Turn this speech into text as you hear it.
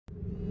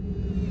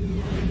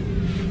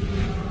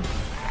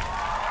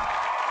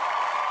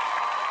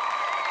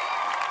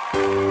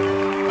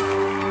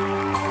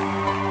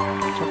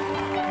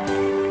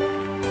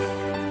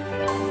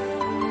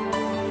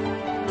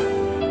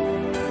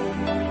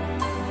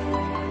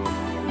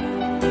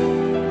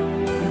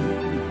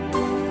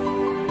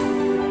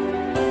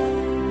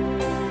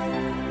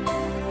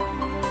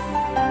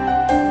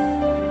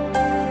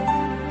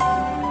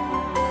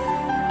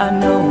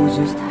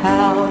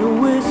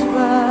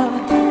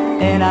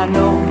I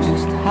know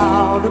just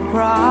how to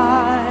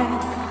cry.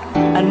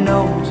 I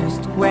know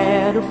just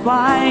where to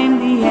find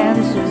the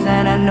answers,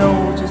 and I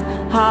know just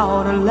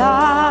how to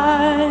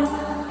lie.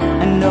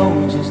 I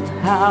know just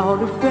how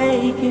to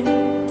fake it,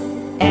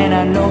 and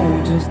I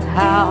know just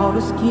how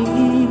to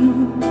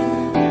scheme.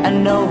 I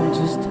know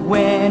just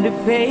when to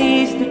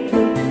face the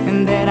truth,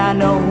 and then I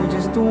know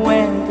just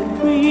when to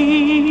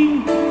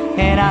dream.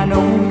 And I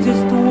know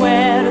just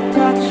where to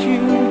touch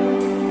you,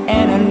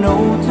 and I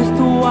know just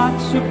what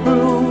to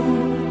prove.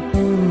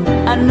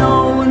 I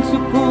know when to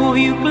pull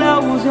you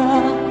closer,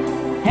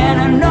 and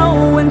I know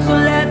when to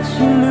let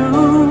you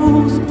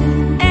loose.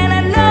 And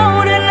I know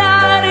the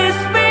night is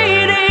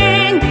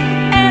fading,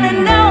 and I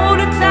know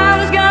the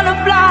time's gonna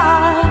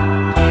fly.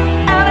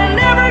 And I'm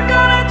never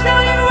gonna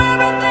tell you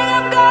everything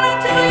I'm gonna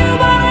tell you,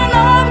 but I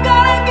know I'm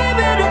gonna give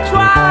it a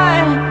try.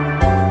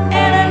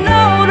 And I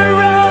know the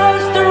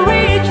roads to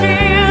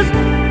riches,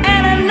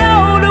 and I know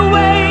the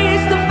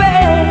ways to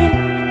fame.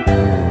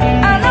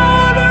 I know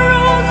the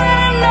rules, and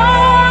I know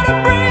how to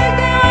break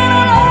them, and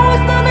I know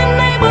it's not the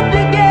name of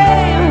the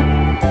game.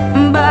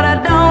 But I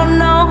don't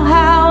know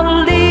how to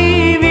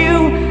leave you,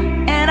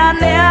 and I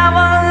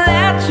never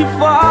let you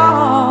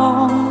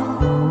fall.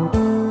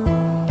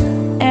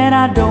 And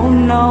I don't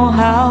know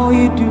how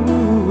you do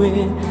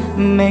it,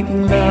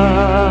 making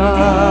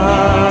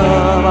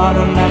love out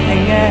of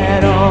nothing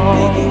at all.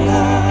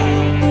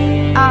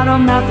 Out of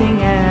nothing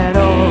at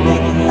all.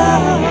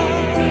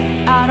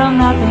 Out of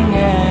nothing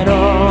at all.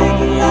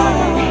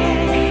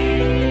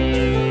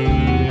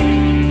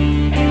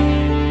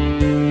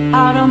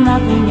 Out of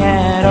nothing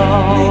at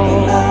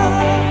all.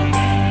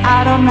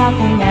 Out of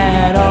nothing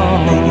at all.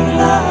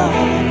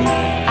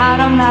 Out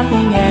of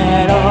nothing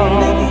at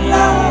all.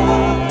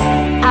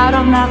 Out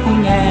of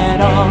nothing at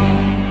all.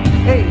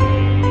 Hey.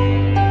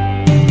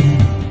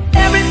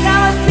 Every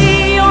time I see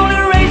only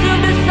rays of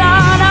the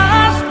sun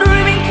are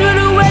streaming through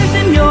the waves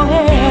in your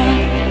hair,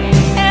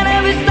 and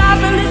every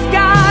star's in the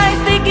sky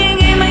sticking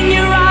in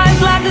your eyes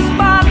like a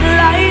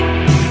spotlight.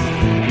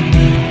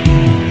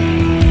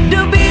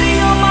 The beating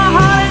of my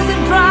heart is a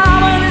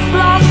drum, and it's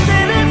lost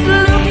and it's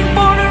looking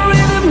for the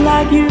rhythm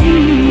like you.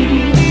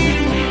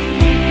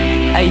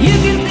 You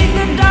can take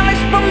the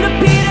darkness from the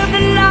pit of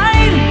the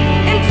night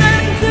and turn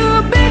it into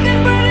a big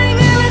and burning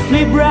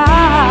endlessly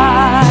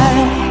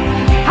bright.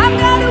 I've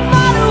got to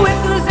follow it,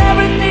 'cause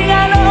everything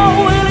I know,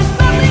 and it's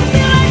nothing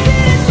till I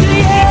get it to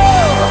you.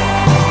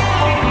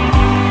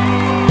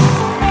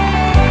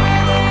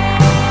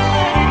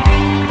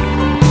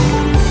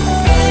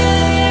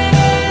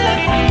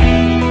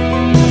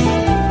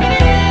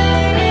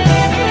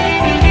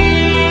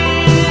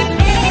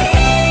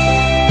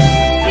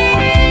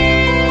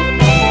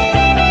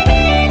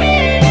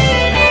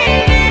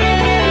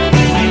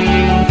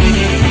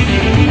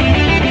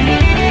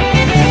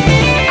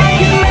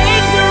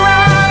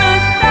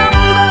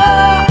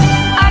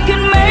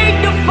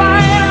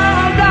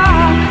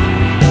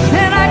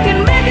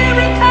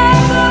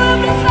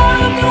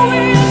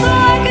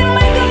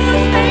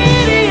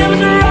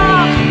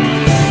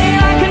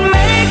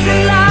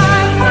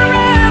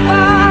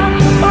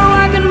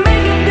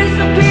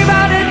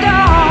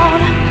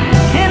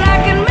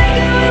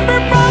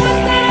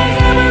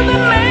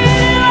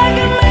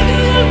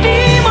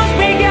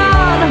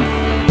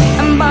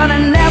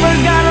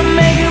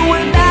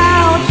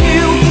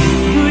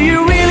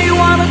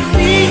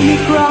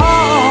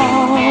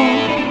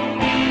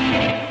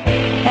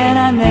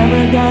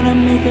 Gonna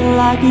make it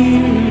like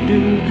you do,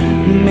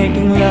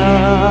 making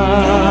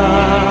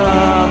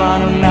love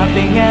out of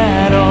nothing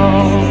at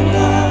all.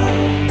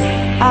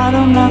 Out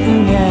of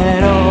nothing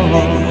at all.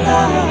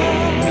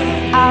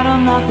 Out of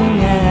nothing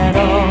at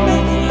all.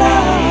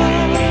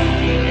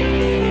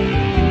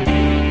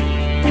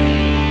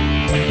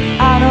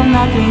 Out of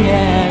nothing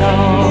at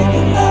all.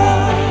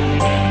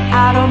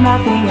 Out of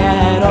nothing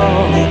at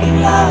all.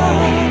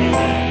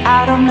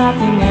 Out of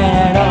nothing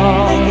at all.